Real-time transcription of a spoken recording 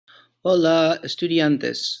Hola,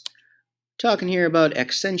 estudiantes. Talking here about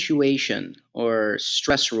accentuation or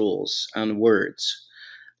stress rules on words,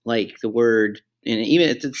 like the word, and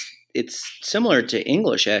even it's similar to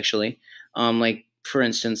English actually. Like for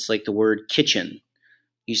instance, like the word kitchen.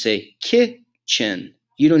 You say kitchen.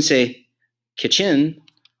 You don't say kitchen.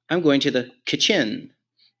 I'm going to the kitchen.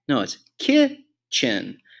 No, it's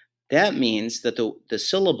kitchen. That means that the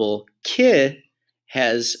syllable ki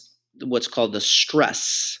has what's called the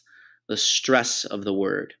stress of the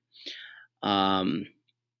word.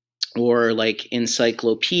 Or like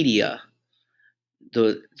encyclopedia,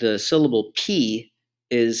 the syllable p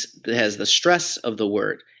has the stress of the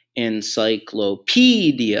word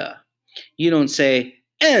encyclopedia. You don't say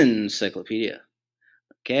encyclopedia.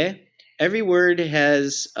 Okay, every word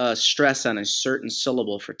has a stress on a certain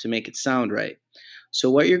syllable to make it sound right. So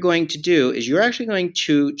what you're going to do is you're actually going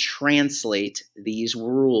to translate these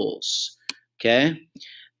rules. Okay,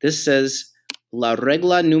 this says la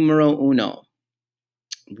regla número uno.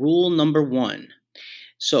 Rule number one.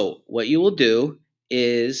 So what you will do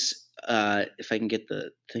is, if I can get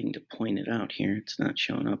the thing to point it out here, it's not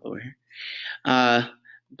showing up over here.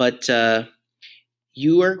 But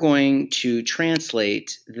you are going to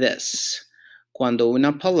translate this. Cuando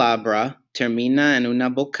una palabra termina en una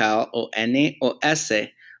vocal o N o S,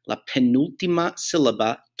 la penúltima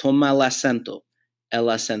sílaba toma el acento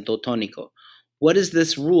tónico. What does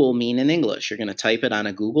this rule mean in English? You're going to type it on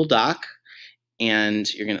a Google Doc, and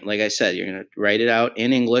you're going to, like I said, you're going to write it out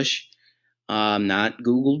in English, not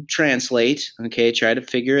Google Translate. Okay, try to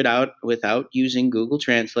figure it out without using Google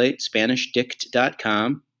Translate,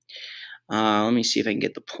 SpanishDict.com. Let me see if I can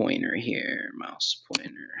get the pointer here. Mouse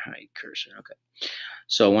pointer, hide cursor. Okay.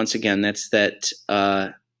 So once again, that's that.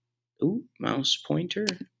 Mouse pointer.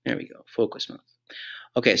 There we go. Focus mouse.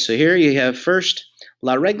 Okay, so here you have first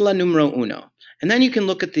la regla número uno. And then you can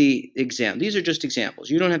look at the exam. These are just examples.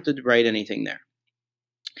 You don't have to write anything there.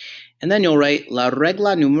 And then you'll write la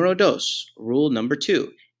regla número dos, rule number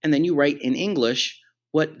two. And then you write in English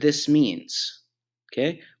what this means.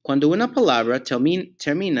 Okay? Cuando una palabra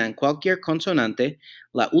termina en cualquier consonante,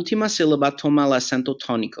 la última sílaba toma el acento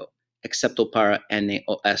tónico, excepto para N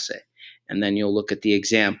o S. And then you'll look at the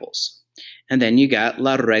examples. And then you got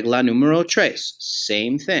la regla número tres.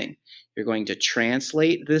 Same thing. You're going to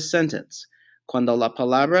translate this sentence. Cuando la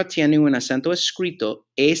palabra tiene un acento escrito,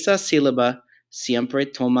 esa sílaba siempre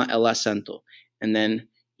toma el acento. And then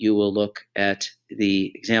you will look at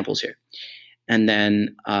the examples here. And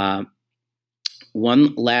then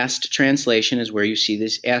one last translation is where you see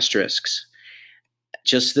these asterisks.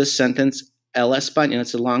 Just this sentence, el español,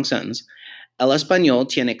 it's a long sentence. El español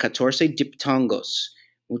tiene 14 diptongos.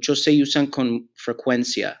 Muchos se usan con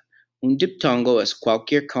frecuencia. Un diptongo es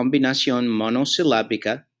cualquier combinación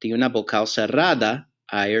monosilábica de una vocal cerrada,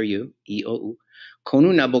 I or U, E o U, con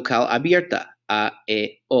una vocal abierta, A,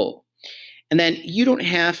 E, O. And then you don't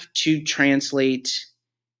have to translate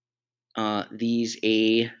these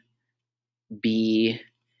A, B,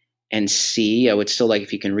 and C. I would still like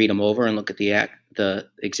if you can read them over and look at the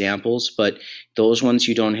examples, but those ones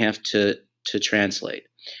you don't have to translate.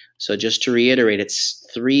 So just to reiterate, it's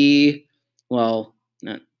not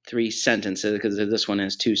three sentences, because this one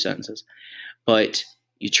has two sentences. But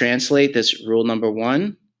you translate this rule number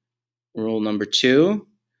one, rule number two,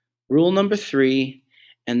 rule number three,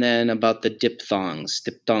 and then about the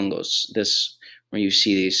diptongos, this where you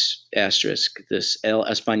see these asterisks, this El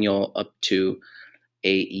Español up to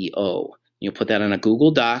A, E, O. You'll put that on a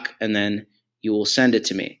Google Doc, and then you will send it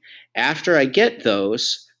to me. After I get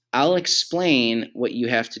those, I'll explain what you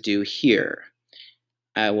have to do here.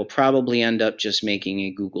 I will probably end up just making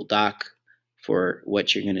a Google Doc for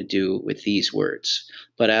what you're going to do with these words.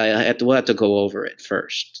 But we'll have to go over it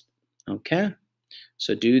first. Okay?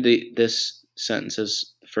 So do this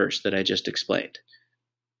sentences first that I just explained.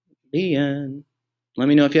 The end. Let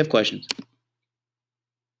me know if you have questions.